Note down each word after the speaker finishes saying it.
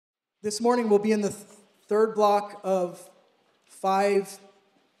This morning we'll be in the third block of 5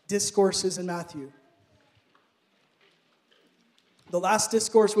 discourses in Matthew. The last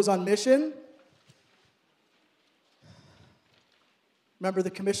discourse was on mission. Remember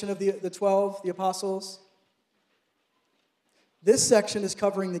the commission of the 12, the apostles? This section is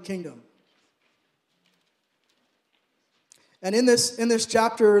covering the kingdom. And in this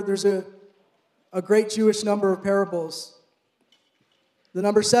chapter, there's a great Jewish number of parables. The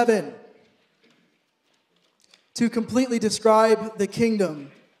number 7, to completely describe the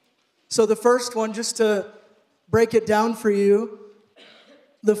kingdom. So the first one, just to break it down for you,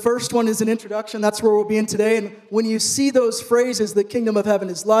 the first one is an introduction. That's where we'll be in today. And when you see those phrases, the kingdom of heaven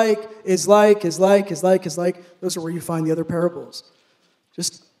is like, those are where you find the other parables.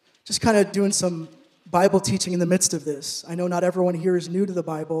 Just kind of doing some Bible teaching in the midst of this. I know not everyone here is new to the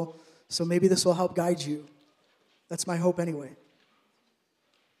Bible, so maybe this will help guide you. That's my hope anyway.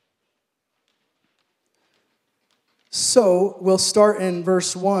 So, we'll start in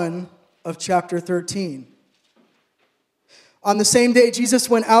verse 1 of chapter 13. On the same day, Jesus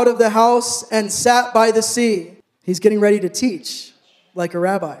went out of the house and sat by the sea. He's getting ready to teach like a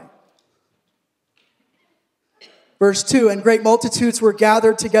rabbi. Verse 2, and great multitudes were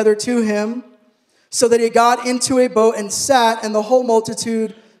gathered together to him, so that he got into a boat and sat, and the whole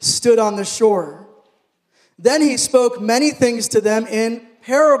multitude stood on the shore. Then he spoke many things to them in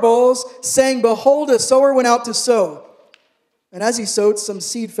parables, saying, behold, a sower went out to sow. And as he sowed, some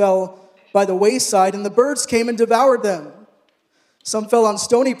seed fell by the wayside, and the birds came and devoured them. Some fell on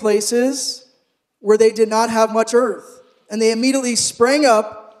stony places where they did not have much earth, and they immediately sprang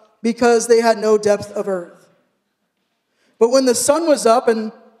up because they had no depth of earth. But when the sun was up, they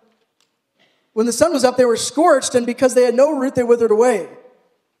were scorched, and because they had no root, they withered away.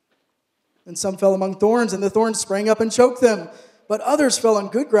 And some fell among thorns, and the thorns sprang up and choked them. But others fell on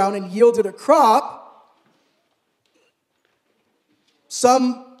good ground and yielded a crop,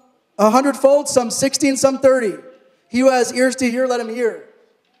 some 100-fold, some 60, and some 30. He who has ears to hear, let him hear.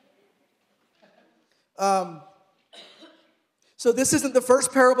 So this isn't the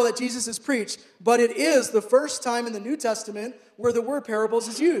first parable that Jesus has preached, but it is the first time in the New Testament where the word parables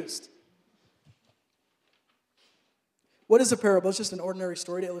is used. What is a parable? It's just an ordinary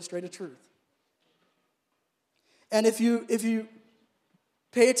story to illustrate a truth. And if you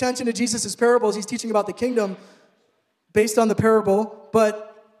pay attention to Jesus' parables, he's teaching about the kingdom based on the parable,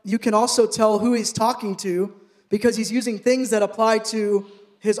 but you can also tell who he's talking to because he's using things that apply to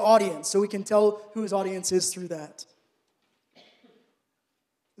his audience, so we can tell who his audience is through that.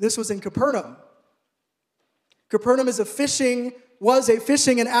 This was in Capernaum. Capernaum was a fishing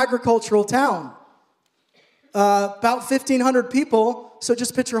and agricultural town. About 1,500 people, so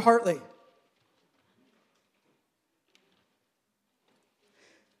just picture Hartley.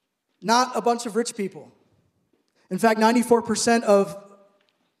 Not a bunch of rich people. In fact, 94% of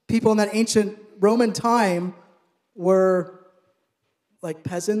people in that ancient Roman time were like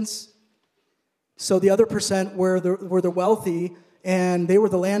peasants. So the other percent were the wealthy, and they were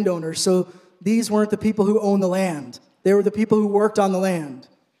the landowners. So these weren't the people who owned the land. They were the people who worked on the land.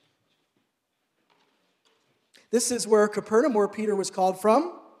 This is where Capernaum, where Peter was called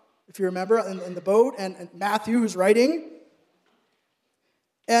from, if you remember, in the boat, and Matthew, who's writing.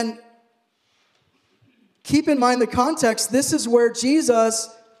 And keep in mind the context. This is where Jesus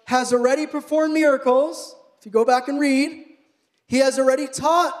has already performed miracles. If you go back and read, he has already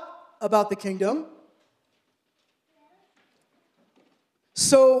taught about the kingdom.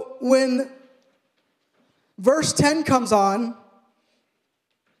 So when verse 10 comes on,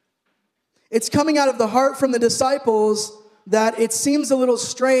 it's coming out of the heart from the disciples that it seems a little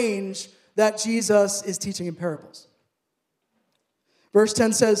strange that Jesus is teaching in parables. Verse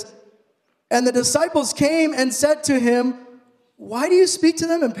 10 says, and the disciples came and said to him, why do you speak to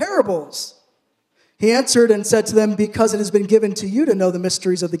them in parables? He answered and said to them, because it has been given to you to know the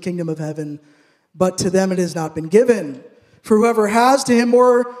mysteries of the kingdom of heaven, but to them it has not been given. For whoever has, to him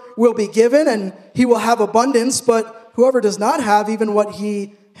more will be given, and he will have abundance, but whoever does not have, even what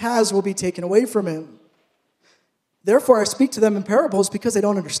he has will be taken away from him. Therefore I speak to them in parables because they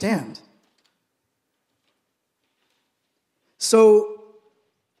don't understand. So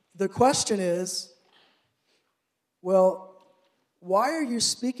the question is, well, why are you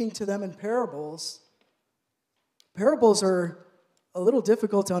speaking to them in parables? Parables are a little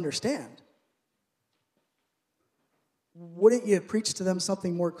difficult to understand. Wouldn't you preach to them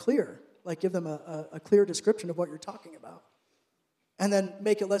something more clear? Like give them a clear description of what you're talking about. And then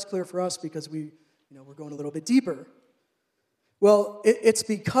make it less clear for us because we're going a little bit deeper. Well, it's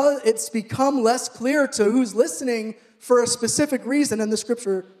because it's become less clear to who's listening for a specific reason, and the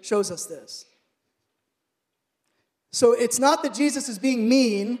scripture shows us this. So it's not that Jesus is being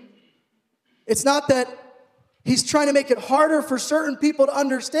mean. It's not that he's trying to make it harder for certain people to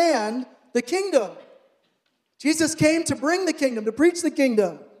understand the kingdom. Jesus came to bring the kingdom, to preach the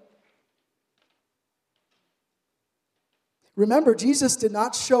kingdom. Remember, Jesus did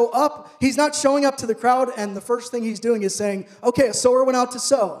not show up. He's not showing up to the crowd, and the first thing he's doing is saying, okay, a sower went out to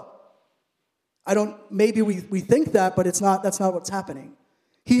sow. Maybe we think that, but that's not what's happening.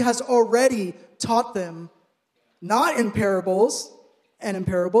 He has already taught them, not in parables,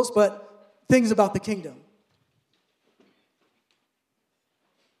 but things about the kingdom.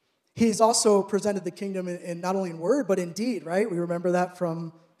 He's also presented the kingdom in not only in word, but in deed, right? We remember that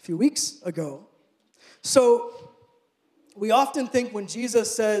from a few weeks ago. So we often think when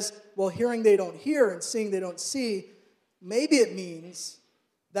Jesus says, well, hearing they don't hear and seeing they don't see, maybe it means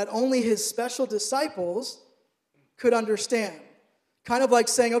that only his special disciples could understand. Kind of like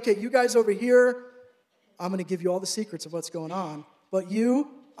saying, okay, you guys over here, I'm going to give you all the secrets of what's going on. But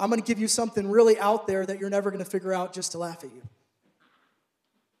I'm going to give you something really out there that you're never going to figure out just to laugh at you.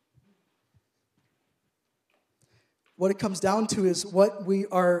 What it comes down to is what we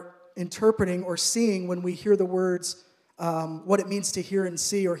are interpreting or seeing when we hear the words, what it means to hear and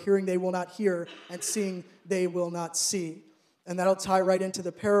see, or hearing they will not hear and seeing they will not see. And that'll tie right into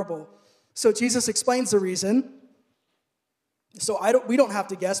the parable. So Jesus explains the reason. So we don't have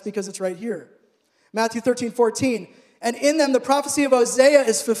to guess because it's right here. Matthew 13:14. And in them the prophecy of Isaiah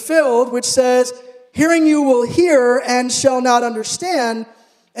is fulfilled, which says, hearing you will hear and shall not understand,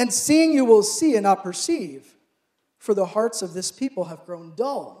 and seeing you will see and not perceive. For the hearts of this people have grown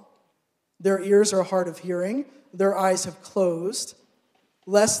dull. Their ears are hard of hearing, their eyes have closed,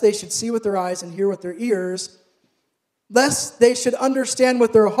 lest they should see with their eyes and hear with their ears, lest they should understand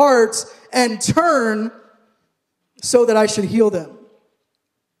with their hearts and turn so that I should heal them.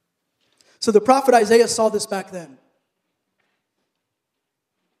 So the prophet Isaiah saw this back then.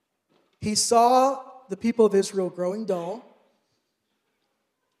 He saw the people of Israel growing dull.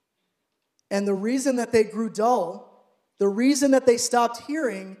 And the reason that they grew dull, the reason that they stopped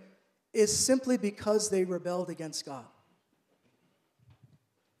hearing, is simply because they rebelled against God.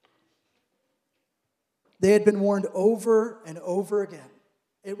 They had been warned over and over again.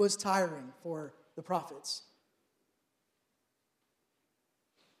 It was tiring for the prophets.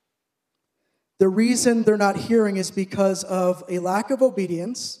 The reason they're not hearing is because of a lack of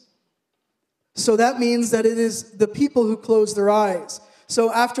obedience. So that means that it is the people who close their eyes.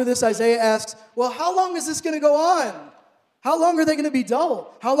 So after this, Isaiah asks, well, how long is this going to go on? How long are they going to be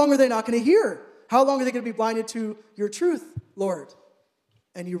dull? How long are they not going to hear? How long are they going to be blinded to your truth, Lord?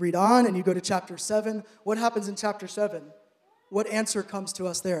 And you read on and you go to chapter 7. What happens in chapter 7? What answer comes to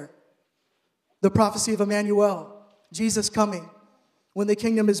us there? The prophecy of Emmanuel, Jesus coming, when the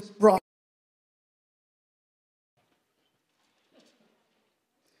kingdom is brought.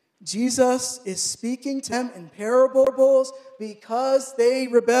 Jesus is speaking to them in parables because they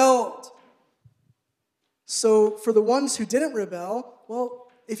rebelled. So for the ones who didn't rebel, well,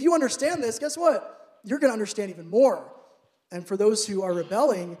 if you understand this, guess what? You're going to understand even more. And for those who are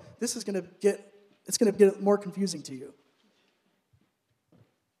rebelling, this is going to get more confusing to you.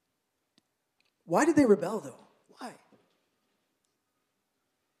 Why did they rebel, though? Why?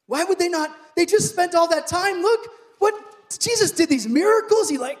 Why would they not? They just spent all that time. Look, what Jesus did these miracles.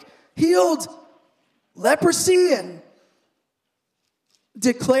 He healed leprosy and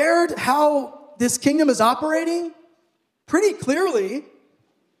declared how this kingdom is operating pretty clearly.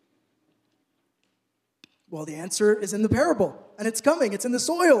 Well, the answer is in the parable, and it's coming. It's in the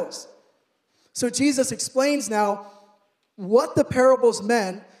soils. So Jesus explains now what the parables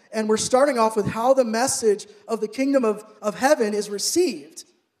meant, and we're starting off with how the message of the kingdom of heaven is received,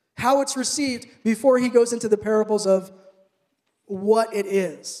 how it's received before he goes into the parables of what it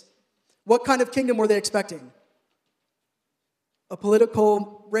is. What kind of kingdom were they expecting? A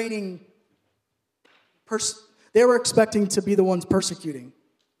political reigning person. They were expecting to be the ones persecuting,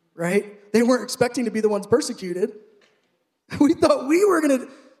 right? They weren't expecting to be the ones persecuted. We thought we were going to.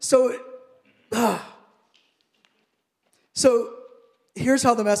 So here's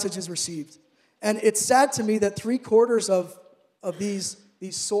how the message is received. And it's sad to me that 3/4 of these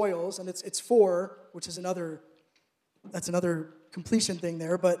soils, and it's 4, which is another completion thing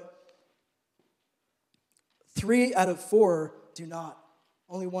there, but 3 out of 4 do not.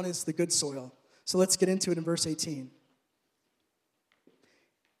 Only 1 is the good soil. So let's get into it in verse 18.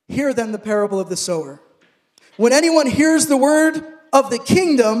 Hear then the parable of the sower. When anyone hears the word of the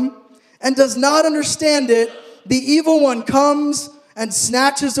kingdom and does not understand it, the evil one comes and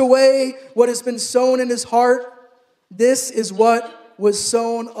snatches away what has been sown in his heart, this is what was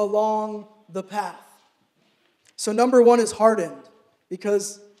sown along the path. So number one is hardened,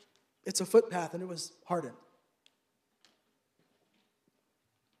 because it's a footpath and it was hardened.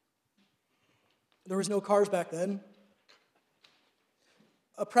 There was no cars back then.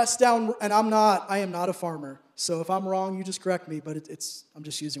 A pressed down, and I am not a farmer. So if I'm wrong, you just correct me, but I'm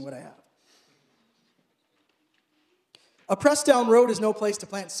just using what I have. A pressed down road is no place to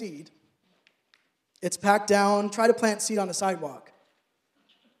plant seed. It's packed down. Try to plant seed on a sidewalk.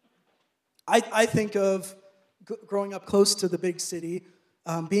 I think of growing up close to the big city,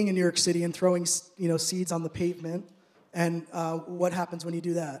 being in New York City and throwing seeds on the pavement, and what happens when you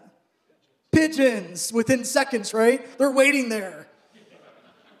do that? Pigeons within seconds, right? They're waiting there.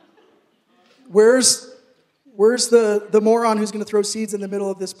 Where's the moron who's going to throw seeds in the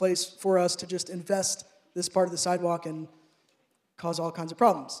middle of this place for us to just invest this part of the sidewalk and cause all kinds of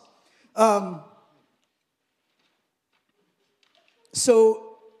problems?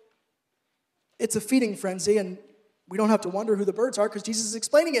 So it's a feeding frenzy, and we don't have to wonder who the birds are because Jesus is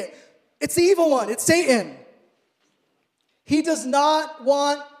explaining it. It's the evil one. It's Satan. He does not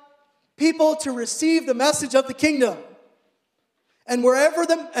want people to receive the message of the kingdom. And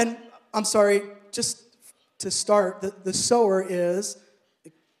just to start, the sower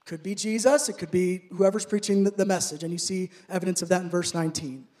it could be Jesus, it could be whoever's preaching the message, and you see evidence of that in verse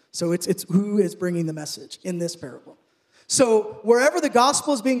 19. So it's who is bringing the message in this parable. So wherever the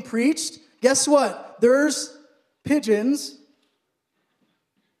gospel is being preached, guess what? There's pigeons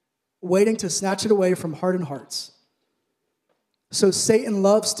waiting to snatch it away from hardened hearts. So Satan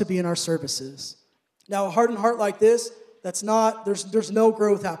loves to be in our services. Now, a hardened heart like this, there's no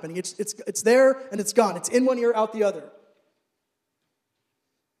growth happening. It's there and it's gone. It's in one ear, out the other.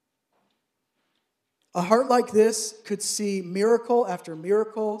 A heart like this could see miracle after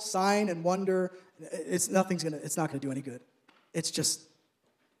miracle, sign and wonder. It's not going to do any good. It's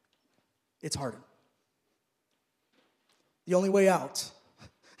hardened. The only way out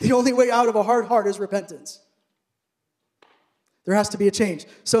of a hard heart is repentance. There has to be a change.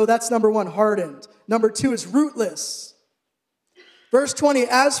 So that's number one, hardened. Number two is rootless. Verse 20,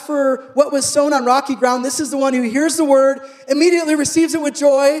 as for what was sown on rocky ground, this is the one who hears the word, immediately receives it with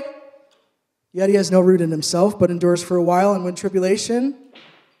joy, yet he has no root in himself, but endures for a while. And when tribulation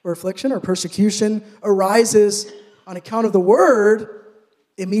or affliction or persecution arises on account of the word,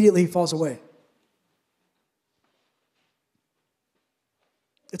 immediately he falls away.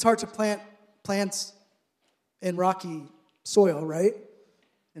 It's hard to plant plants in rocky soil, right?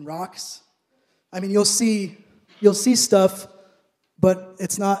 In rocks. I mean, you'll see stuff, but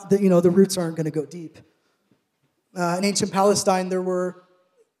it's not that, the roots aren't going to go deep. In ancient Palestine, there were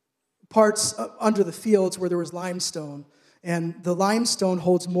parts under the fields where there was limestone, and the limestone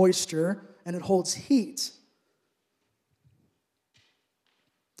holds moisture and it holds heat.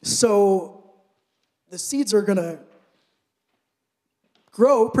 So the seeds are going to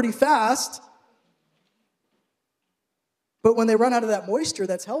grow pretty fast, but when they run out of that moisture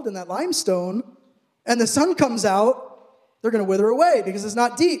that's held in that limestone and the sun comes out, they're going to wither away because it's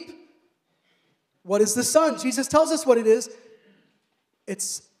not deep. What is the sun? Jesus tells us what it is.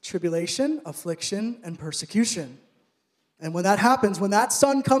 It's tribulation, affliction, and persecution. And when that happens, when that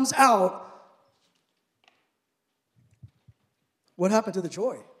sun comes out, what happened to the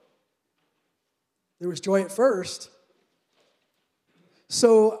joy? There was joy at first.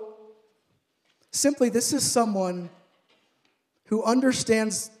 So, simply, this is someone who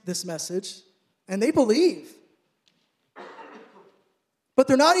understands this message, and they believe. But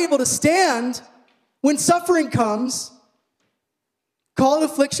they're not able to stand when suffering comes, call it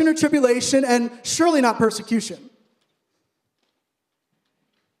affliction or tribulation, and surely not persecution.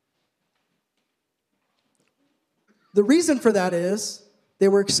 The reason for that is they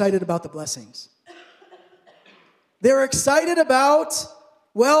were excited about the blessings. They were excited about,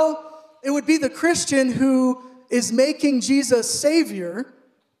 it would be the Christian who is making Jesus Savior,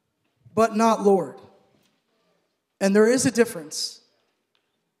 but not Lord. And there is a difference.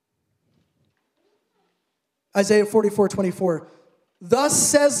 Isaiah 44:24. Thus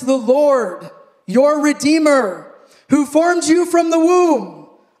says the Lord, your Redeemer, who formed you from the womb.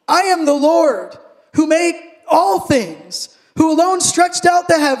 I am the Lord, who made all things, who alone stretched out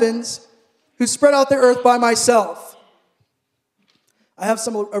the heavens, who spread out the earth by myself. I have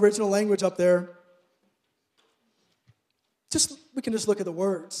some original language up there. We can just look at the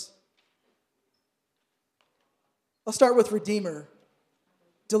words. I'll start with Redeemer.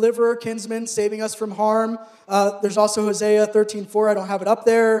 deliverer, kinsman, saving us from harm. There's also Hosea 13:4. I don't have it up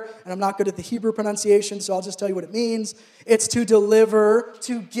there, and I'm not good at the Hebrew pronunciation, so I'll just tell you what it means. It's to deliver,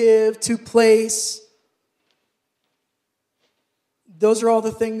 to give, to place. Those are all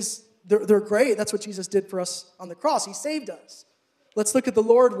the things, they're great. That's what Jesus did for us on the cross. He saved us. Let's look at the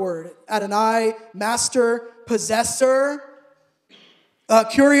Lord word. Adonai, master, possessor.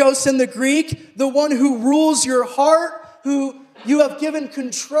 Kurios in the Greek, the one who rules your heart, who you have given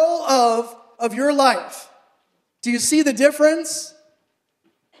control of your life. Do you see the difference?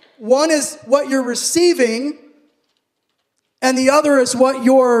 One is what you're receiving, and the other is what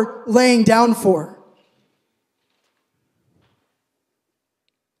you're laying down for.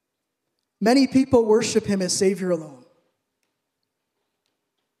 Many people worship him as Savior alone.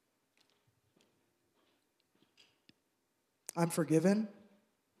 I'm forgiven.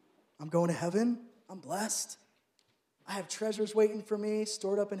 I'm going to heaven. I'm blessed. I have treasures waiting for me,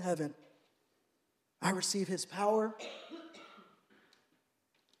 stored up in heaven. I receive his power.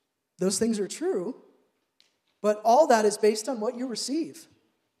 Those things are true, but all that is based on what you receive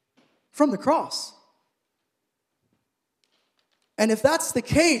from the cross. And if that's the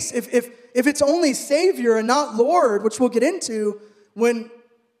case, if it's only Savior and not Lord, which we'll get into, when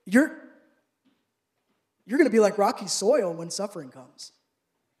you're going to be like rocky soil when suffering comes.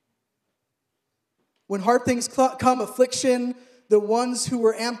 When hard things come, affliction, the ones who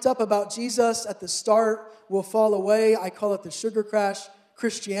were amped up about Jesus at the start will fall away. I call it the sugar crash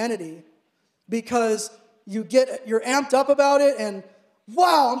Christianity, because you're amped up about it, and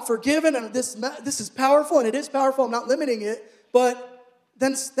wow, I'm forgiven, and this is powerful, and it is powerful. I'm not limiting it, but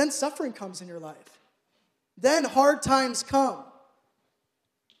then suffering comes in your life. Then hard times come.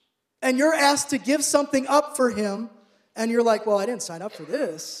 And you're asked to give something up for him, and you're like, well, I didn't sign up for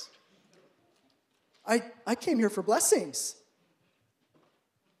this. I came here for blessings.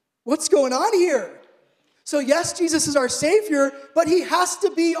 What's going on here? So yes, Jesus is our Savior, but he has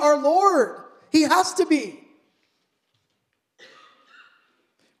to be our Lord. He has to be.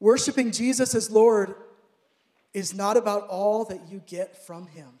 Worshiping Jesus as Lord is not about all that you get from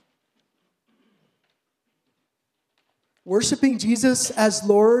him. Worshiping Jesus as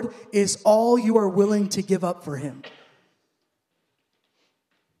Lord is all you are willing to give up for him.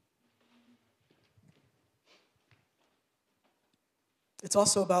 It's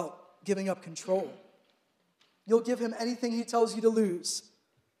also about giving up control. You'll give him anything he tells you to lose.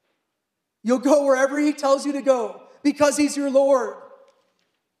 You'll go wherever he tells you to go because he's your Lord.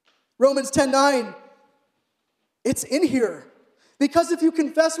 Romans 10:9, it's in here. Because if you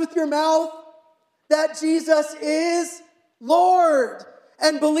confess with your mouth that Jesus is Lord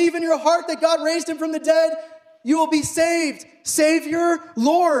and believe in your heart that God raised him from the dead, you will be saved. Savior,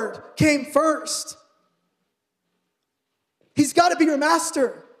 Lord came first. He's got to be your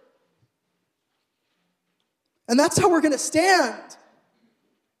master. And that's how we're going to stand.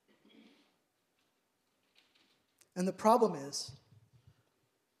 And the problem is,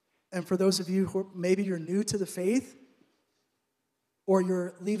 and for those of you who maybe you're new to the faith, or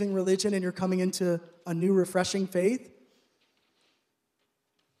you're leaving religion and you're coming into a new, refreshing faith,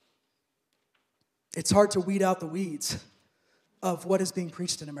 it's hard to weed out the weeds of what is being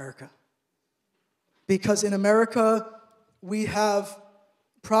preached in America. Because in America, we have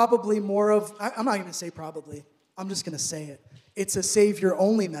probably more of, I'm not going to say probably, I'm just going to say it. It's a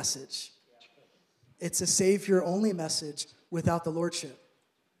Savior-only message. It's a Savior-only message without the Lordship.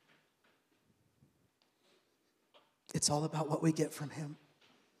 It's all about what we get from him.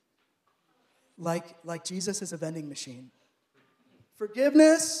 Like Jesus is a vending machine.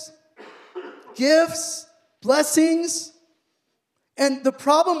 Forgiveness, gifts, blessings. And the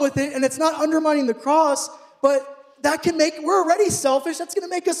problem with it, and it's not undermining the cross, but we're already selfish. That's going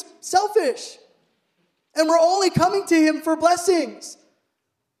to make us selfish. And we're only coming to him for blessings.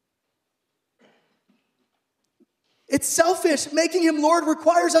 It's selfish. Making him Lord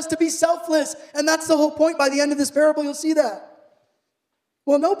requires us to be selfless. And that's the whole point. By the end of this parable, you'll see that.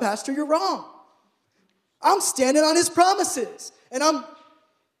 Well, no, Pastor, you're wrong. I'm standing on his promises. And I'm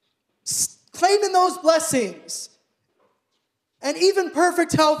claiming those blessings. And even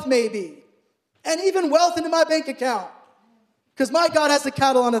perfect health, maybe. And even wealth into my bank account. Because my God has the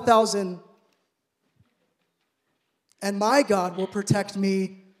cattle on 1,000. And my God will protect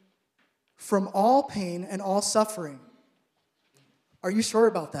me from all pain and all suffering. Are you sure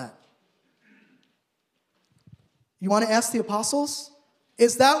about that? You want to ask the apostles?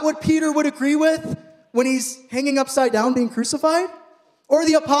 Is that what Peter would agree with when he's hanging upside down being crucified? Or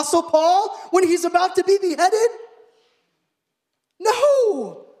the apostle Paul when he's about to be beheaded?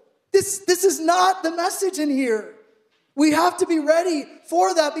 No! This is not the message in here. We have to be ready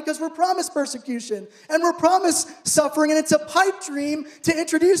for that because we're promised persecution and we're promised suffering, and it's a pipe dream to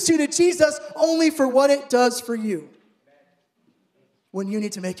introduce you to Jesus only for what it does for you when you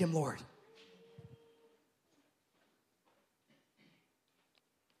need to make him Lord.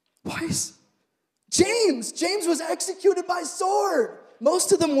 Why is James was executed by sword.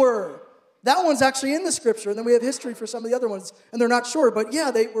 Most of them were. That one's actually in the scripture, and then we have history for some of the other ones, and they're not sure, but yeah,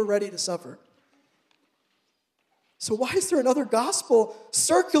 they were ready to suffer. So why is there another gospel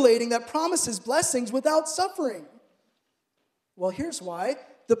circulating that promises blessings without suffering? Well, here's why.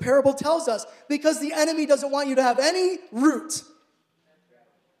 The parable tells us, because the enemy doesn't want you to have any root,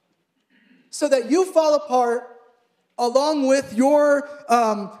 so that you fall apart along with your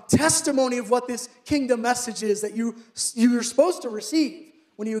testimony of what this kingdom message is that you're supposed to receive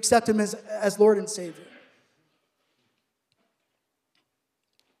when you accept him as Lord and Savior.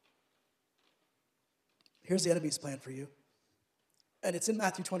 Here's the enemy's plan for you. And it's in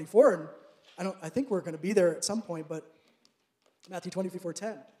Matthew 24, and I think we're going to be there at some point, but Matthew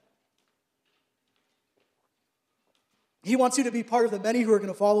 24:10. He wants you to be part of the many who are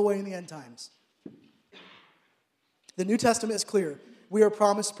going to fall away in the end times. The New Testament is clear. We are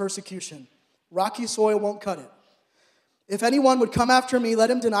promised persecution. Rocky soil won't cut it. If anyone would come after me,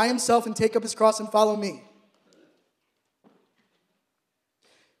 let him deny himself and take up his cross and follow me.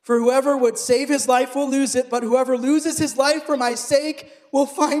 For whoever would save his life will lose it, but whoever loses his life for my sake will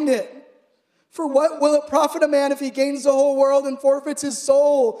find it. For what will it profit a man if he gains the whole world and forfeits his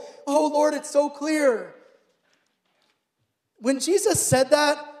soul? Oh, Lord, it's so clear. When Jesus said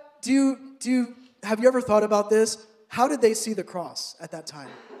that, have you ever thought about this? How did they see the cross at that time?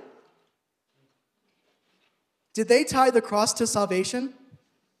 Did they tie the cross to salvation?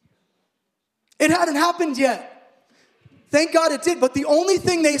 It hadn't happened yet. Thank God it did, but the only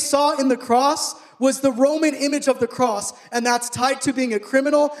thing they saw in the cross was the Roman image of the cross, and that's tied to being a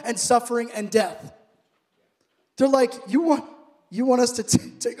criminal and suffering and death. They're like, you want us to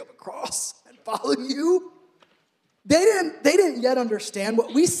take up a cross and follow you? They didn't yet understand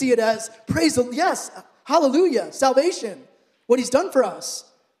what we see it as. Praise the, yes, hallelujah, salvation, what he's done for us.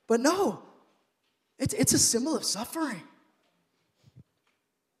 But no, it's a symbol of suffering.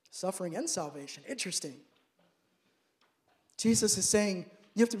 Suffering and salvation, interesting. Jesus is saying,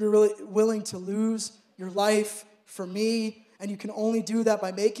 you have to be really willing to lose your life for me, and you can only do that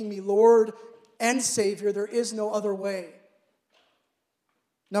by making me Lord and Savior. There is no other way.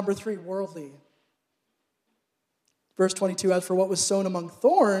 Number 3, worldly. Verse 22, as for what was sown among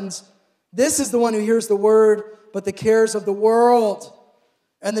thorns, this is the one who hears the word, but the cares of the world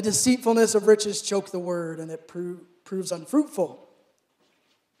and the deceitfulness of riches choke the word, and it proves unfruitful.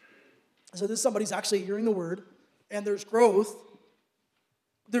 So this somebody's actually hearing the word, and there's growth,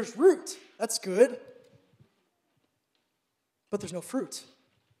 there's root, that's good, but there's no fruit.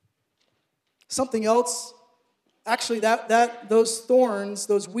 Something else, actually those thorns,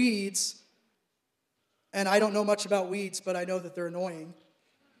 those weeds, and I don't know much about weeds, but I know that they're annoying,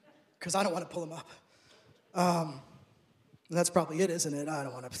 because I don't want to pull them up. And that's probably it, isn't it? I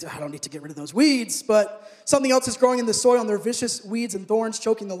don't need to get rid of those weeds, but something else is growing in the soil, and they're vicious weeds and thorns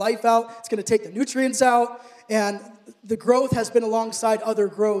choking the life out. It's going to take the nutrients out, and the growth has been alongside other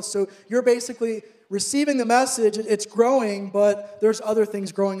growth. So you're basically receiving the message, it's growing, but there's other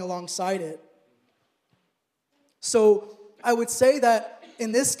things growing alongside it. So I would say that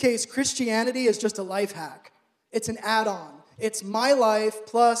in this case, Christianity is just a life hack. It's an add-on. It's my life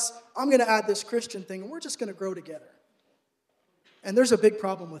plus I'm going to add this Christian thing, and we're just going to grow together. And there's a big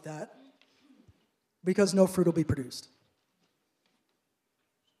problem with that because no fruit will be produced.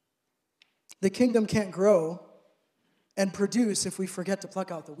 The kingdom can't grow and produce if we forget to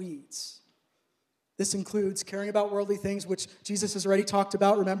pluck out the weeds. This includes caring about worldly things, which Jesus has already talked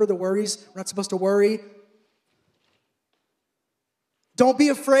about. Remember the worries? We're not supposed to worry. Don't be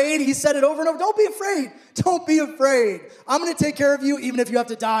afraid. He said it over and over. Don't be afraid. Don't be afraid. I'm going to take care of you. Even if you have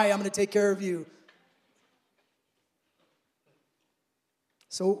to die, I'm going to take care of you.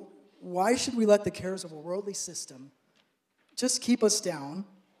 So why should we let the cares of a worldly system just keep us down?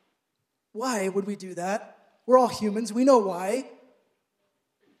 Why would we do that? We're all humans. We know why.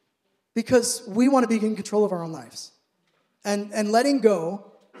 Because we want to be in control of our own lives. And letting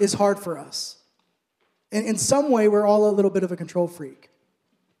go is hard for us. In some way, we're all a little bit of a control freak.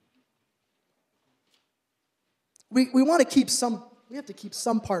 We want to keep we have to keep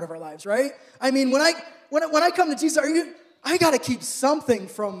some part of our lives, right? I mean, when I come to Jesus, I got to keep something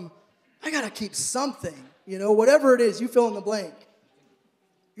whatever it is, you fill in the blank.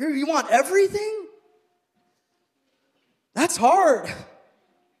 You want everything? That's hard.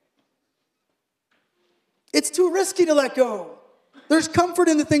 It's too risky to let go. There's comfort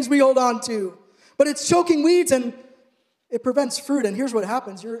in the things we hold on to. But it's choking weeds and it prevents fruit. And here's what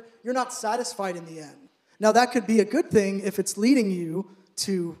happens. You're not satisfied in the end. Now, that could be a good thing if it's leading you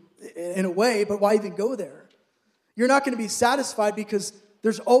to, in a way, but why even go there? You're not going to be satisfied because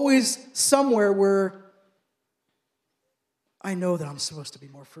there's always somewhere where I know that I'm supposed to be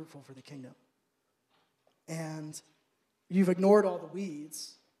more fruitful for the kingdom. And you've ignored all the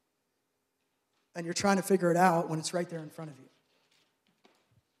weeds, and you're trying to figure it out when it's right there in front of you.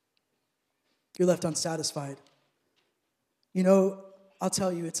 You're left unsatisfied. You know, I'll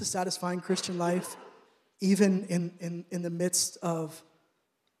tell you, it's a satisfying Christian life, even in the midst of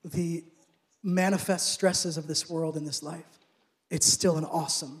the manifest stresses of this world and this life. It's still an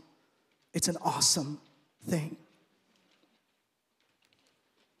awesome thing.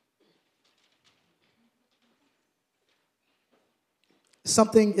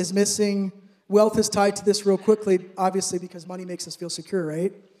 Something is missing. Wealth is tied to this real quickly, obviously, because money makes us feel secure,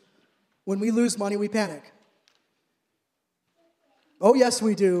 right? When we lose money, we panic. Oh, yes,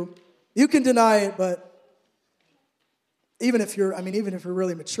 we do. You can deny it, but even if you're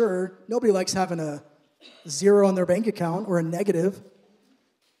really mature, nobody likes having a zero on their bank account or a negative.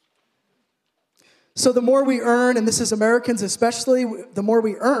 So the more we earn, and this is Americans especially, the more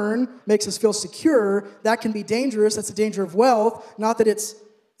we earn makes us feel secure. That can be dangerous. That's the danger of wealth. Not that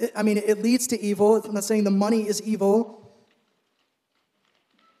it leads to evil. I'm not saying the money is evil.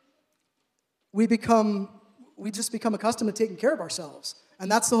 We just become accustomed to taking care of ourselves. And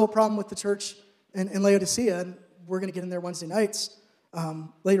that's the whole problem with the church in Laodicea. And we're going to get in there Wednesday nights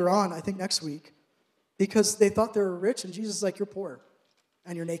later on, I think next week. Because they thought they were rich, and Jesus is like, you're poor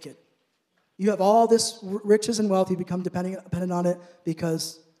and you're naked. You have all this riches and wealth. You become dependent on it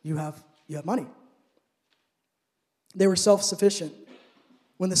because you have money. They were self-sufficient.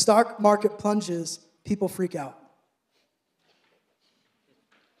 When the stock market plunges, people freak out.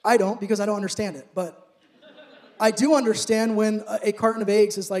 I don't, because I don't understand it. But I do understand when a carton of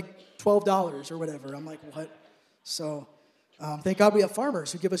eggs is like $12 or whatever. I'm like, what? So thank God we have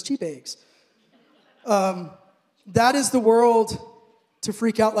farmers who give us cheap eggs. That is the world to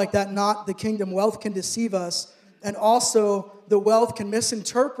freak out like that, not the kingdom. Wealth can deceive us, and also the wealth can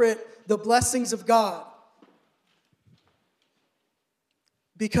misinterpret the blessings of God.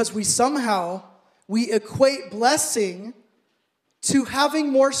 Because we equate blessing to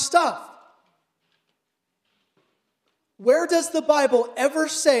having more stuff. Where does the Bible ever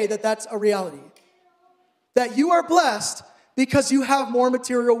say that that's a reality? That you are blessed because you have more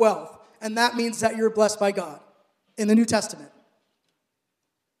material wealth, and that means that you're blessed by God in the New Testament.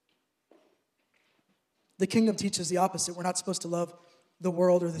 The kingdom teaches the opposite. We're not supposed to love the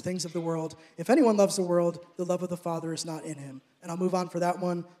world or the things of the world. If anyone loves the world, the love of the Father is not in him. And I'll move on for that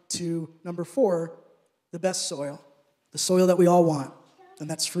one to number 4, the best soil. The soil that we all want, and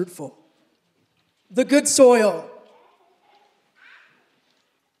that's fruitful. The good soil.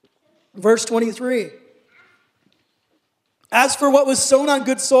 Verse 23. As for what was sown on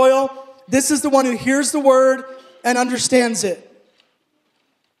good soil, this is the one who hears the word and understands it.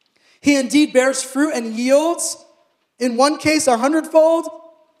 He indeed bears fruit and yields, in one case 100-fold,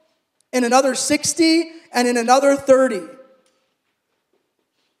 in another 60, and in another 30.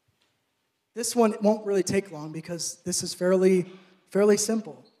 This one won't really take long because this is fairly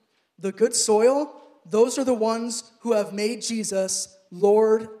simple. The good soil, those are the ones who have made Jesus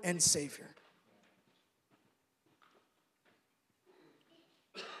Lord and Savior.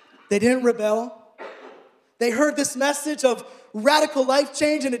 They didn't rebel. They heard this message of radical life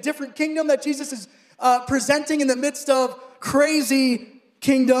change in a different kingdom that Jesus is presenting in the midst of crazy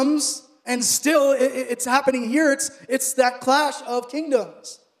kingdoms. And still, it's happening here. It's that clash of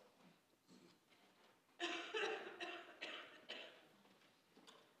kingdoms.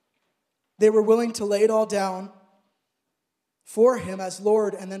 They were willing to lay it all down for him as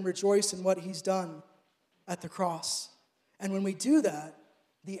Lord and then rejoice in what he's done at the cross. And when we do that,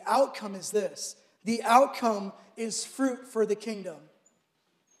 the outcome is this. The outcome is fruit for the kingdom.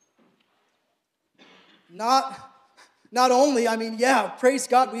 Not only, praise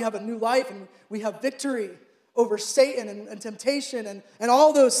God, we have a new life and we have victory over Satan and temptation and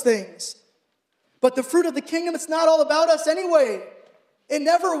all those things. But the fruit of the kingdom, it's not all about us anyway. It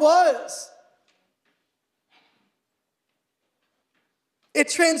never was. It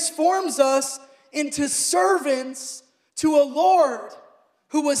transforms us into servants to a Lord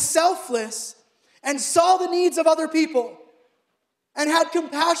who was selfless and saw the needs of other people and had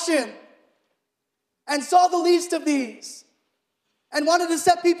compassion and saw the least of these and wanted to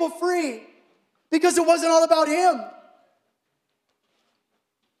set people free because it wasn't all about him.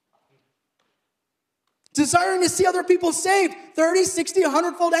 desiring to see other people saved, 30, 60,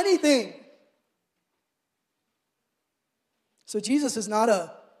 100-fold, anything. So Jesus is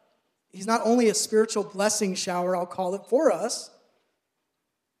he's not only a spiritual blessing shower, I'll call it, for us.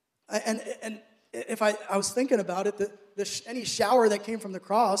 And if I was thinking about it, any shower that came from the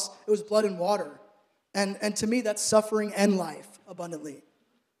cross, it was blood and water. And to me, that's suffering and life abundantly.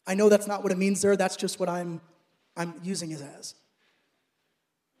 I know that's not what it means there. That's just what I'm using it as.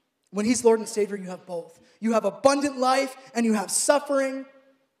 When he's Lord and Savior, you have both. You have abundant life and you have suffering,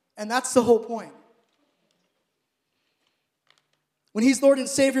 and that's the whole point. When he's Lord and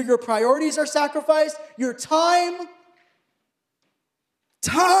Savior, your priorities are sacrificed, your time,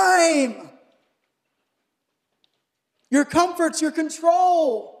 your comforts, your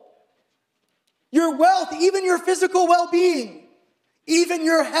control, your wealth, even your physical well-being, even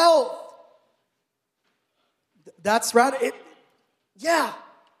your health. That's right. Yeah.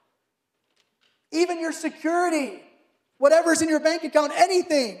 Even your security, whatever's in your bank account,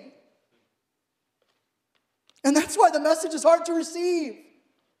 anything. And that's why the message is hard to receive.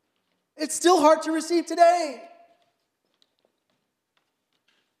 It's still hard to receive today.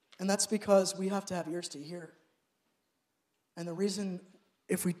 And that's because we have to have ears to hear. And the reason,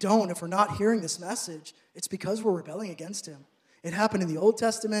 if we're not hearing this message, it's because we're rebelling against him. It happened in the Old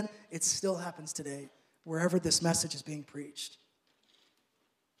Testament. It still happens today, wherever this message is being preached.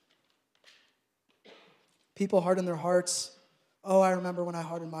 People harden their hearts. Oh, I remember when I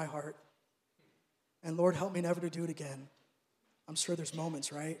hardened my heart. And Lord, help me never to do it again. I'm sure there's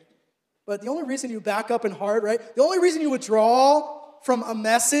moments, right? But the only reason you back up and hard, right? The only reason you withdraw from a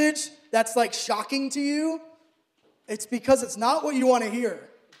message that's like shocking to you, it's because it's not what you want to hear,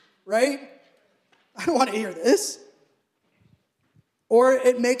 right? I don't want to hear this. Or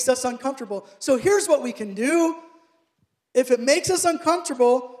it makes us uncomfortable. So here's what we can do. If it makes us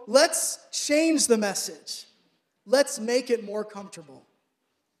uncomfortable, let's change the message. Let's make it more comfortable.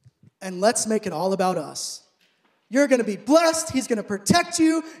 And let's make it all about us. You're going to be blessed. He's going to protect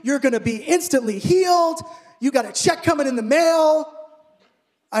you. You're going to be instantly healed. You got a check coming in the mail.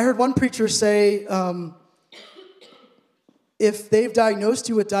 I heard one preacher say, if they've diagnosed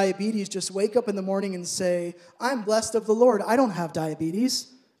you with diabetes, just wake up in the morning and say, I'm blessed of the Lord. I don't have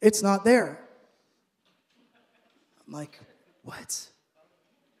diabetes. It's not there. I'm like, what?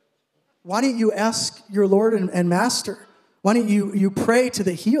 Why don't you ask your Lord and Master? Why don't you pray to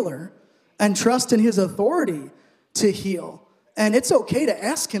the healer and trust in his authority to heal? And it's okay to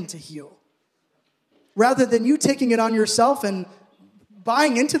ask him to heal. Rather than you taking it on yourself and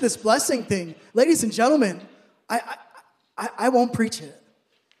buying into this blessing thing. Ladies and gentlemen, I won't preach it.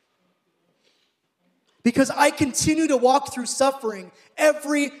 Because I continue to walk through suffering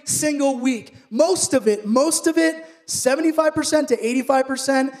every single week. Most of it, 75% to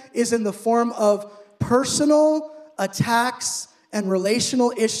 85% is in the form of personal attacks and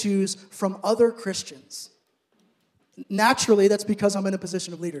relational issues from other Christians. Naturally, that's because I'm in a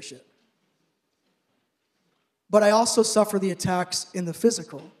position of leadership. But I also suffer the attacks in the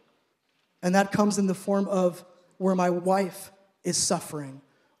physical. And that comes in the form of where my wife is suffering.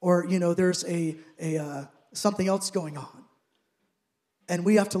 Or, there's something else going on. And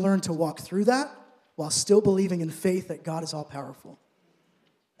we have to learn to walk through that while still believing in faith that God is all-powerful.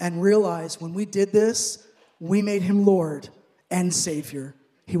 And realize when we did this, we made him Lord and Savior.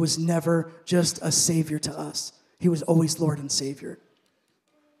 He was never just a Savior to us. He was always Lord and Savior.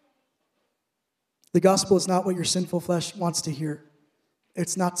 The gospel is not what your sinful flesh wants to hear.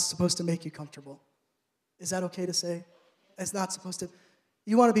 It's not supposed to make you comfortable. Is that okay to say? It's not supposed to.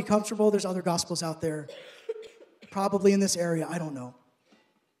 You want to be comfortable? There's other gospels out there. Probably in this area. I don't know.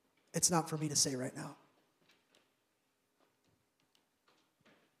 It's not for me to say right now.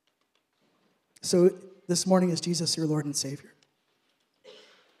 So this morning, is Jesus your Lord and Savior?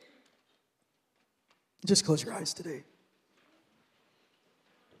 Just close your eyes today.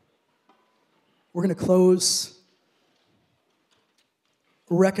 We're going to close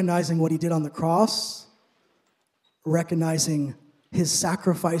recognizing what he did on the cross, recognizing his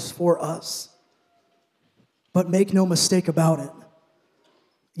sacrifice for us. But make no mistake about it.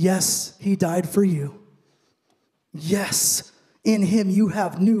 Yes, he died for you. Yes, in him you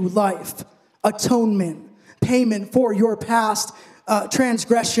have new life, atonement, payment for your past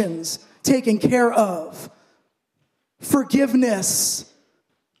transgressions, taken care of, forgiveness.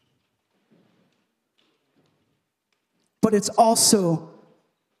 But it's also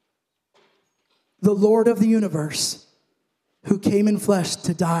the Lord of the universe who came in flesh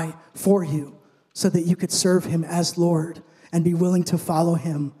to die for you so that you could serve him as Lord and be willing to follow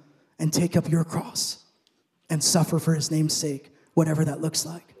him and take up your cross and suffer for his name's sake, whatever that looks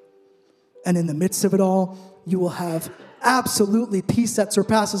like. And in the midst of it all, you will have absolutely peace that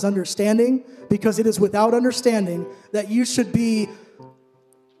surpasses understanding, because it is without understanding that you should be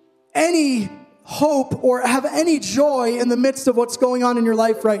any hope or have any joy in the midst of what's going on in your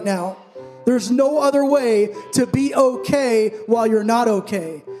life right now. There's no other way to be okay while you're not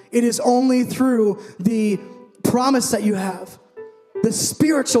okay. It is only through the promise that you have, the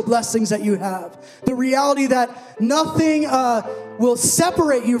spiritual blessings that you have, the reality that nothing will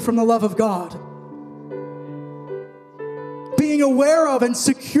separate you from the love of God. Being aware of and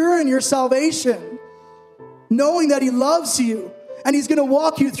secure in your salvation, knowing that He loves you and He's going to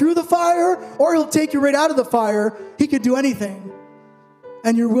walk you through the fire, or He'll take you right out of the fire. He could do anything.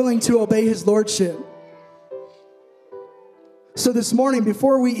 And you're willing to obey His lordship. So this morning,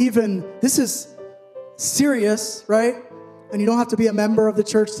 before we even, this is serious, right? And you don't have to be a member of the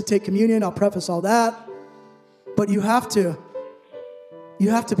church to take communion. I'll preface all that. But you have to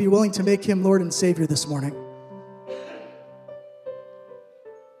be willing to make Him Lord and Savior this morning.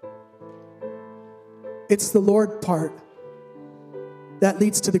 It's the Lord part that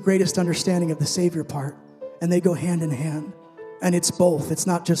leads to the greatest understanding of the Savior part. And they go hand in hand. And it's both. It's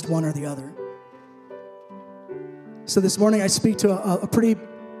not just one or the other. So this morning I speak to a pretty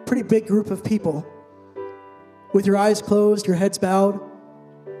big group of people. With your eyes closed, your heads bowed.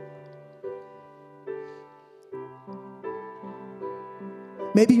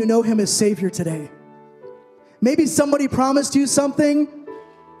 Maybe you know Him as Savior today. Maybe somebody promised you something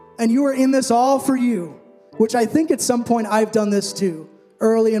and you were in this all for you, which I think at some point I've done this too,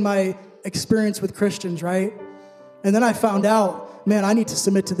 early in my experience with Christians, right? And then I found out, man, I need to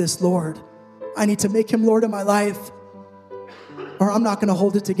submit to this Lord. I need to make Him Lord of my life, or I'm not going to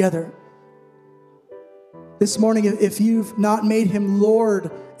hold it together. This morning, if you've not made Him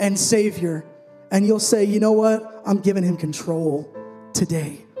Lord and Savior, and you'll say, you know what? I'm giving Him control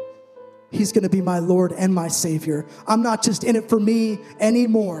today. He's going to be my Lord and my Savior. I'm not just in it for me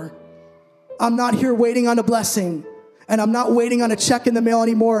anymore. I'm not here waiting on a blessing, and I'm not waiting on a check in the mail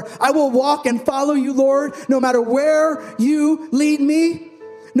anymore. I will walk and follow you, Lord, no matter where you lead me,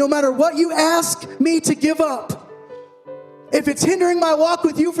 no matter what you ask me to give up. If it's hindering my walk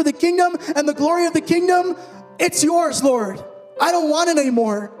with you for the kingdom and the glory of the kingdom, it's yours, Lord. I don't want it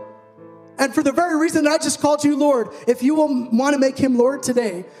anymore. And for the very reason that I just called you Lord, if you will want to make Him Lord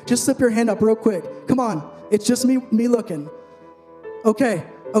today, just slip your hand up real quick. Come on. It's just me looking. Okay,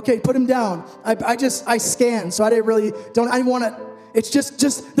 put Him down. I scanned, so I didn't want to, it's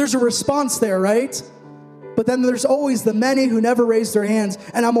just, there's a response there, right? But then there's always the many who never raise their hands.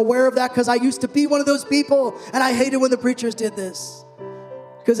 And I'm aware of that because I used to be one of those people. And I hated when the preachers did this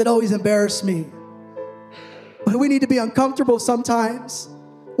because it always embarrassed me. But we need to be uncomfortable sometimes.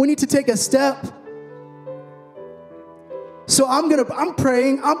 We need to take a step. So I'm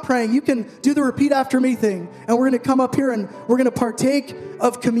praying. You can do the repeat after me thing. And we're going to come up here and we're going to partake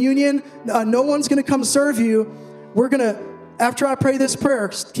of communion. No one's going to come serve you. We're going to, after I pray this prayer,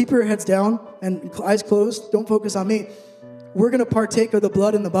 keep your heads down and eyes closed. Don't focus on me. We're going to partake of the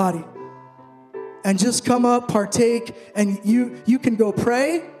blood in the body. And just come up, partake, and you can go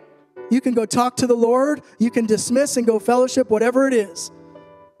pray. You can go talk to the Lord. You can dismiss and go fellowship, whatever it is.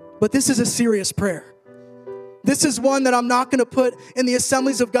 But this is a serious prayer. This is one that I'm not going to put in the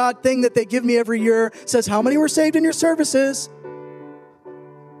Assemblies of God thing that they give me every year. It says, how many were saved in your services?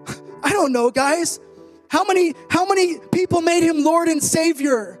 I don't know, guys. How many people made Him Lord and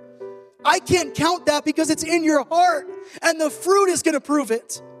Savior? I can't count that because it's in your heart, and the fruit is going to prove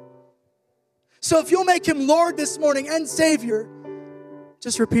it. So if you'll make Him Lord this morning and Savior,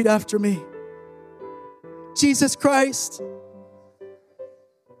 just repeat after me. Jesus Christ,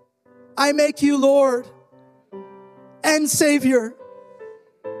 I make you Lord and Savior.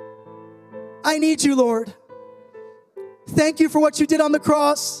 I need you, Lord. Thank you for what you did on the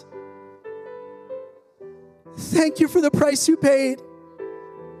cross. Thank you for the price you paid.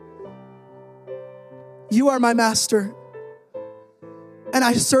 You are my master, and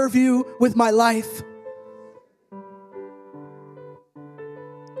I serve you with my life.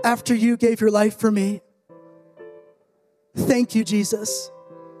 After you gave your life for me. Thank you, Jesus.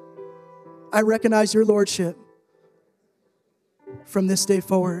 I recognize your lordship from this day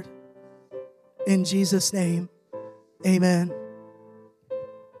forward. In Jesus' name, amen.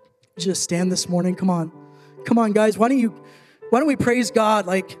 Just stand this morning. Come on, guys. Why don't we praise God?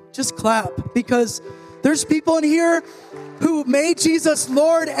 Just clap, because there's people in here who made Jesus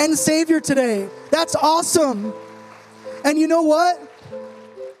Lord and Savior today. That's awesome. And you know what?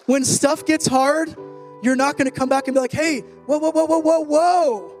 When stuff gets hard, you're not going to come back and be like, hey,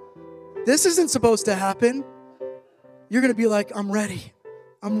 whoa. This isn't supposed to happen. You're going to be like, I'm ready.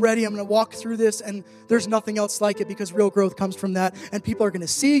 I'm ready. I'm going to walk through this, and there's nothing else like it, because real growth comes from that. And people are going to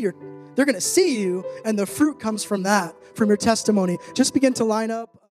see they're going to see you, and the fruit comes from that, from your testimony. Just begin to line up.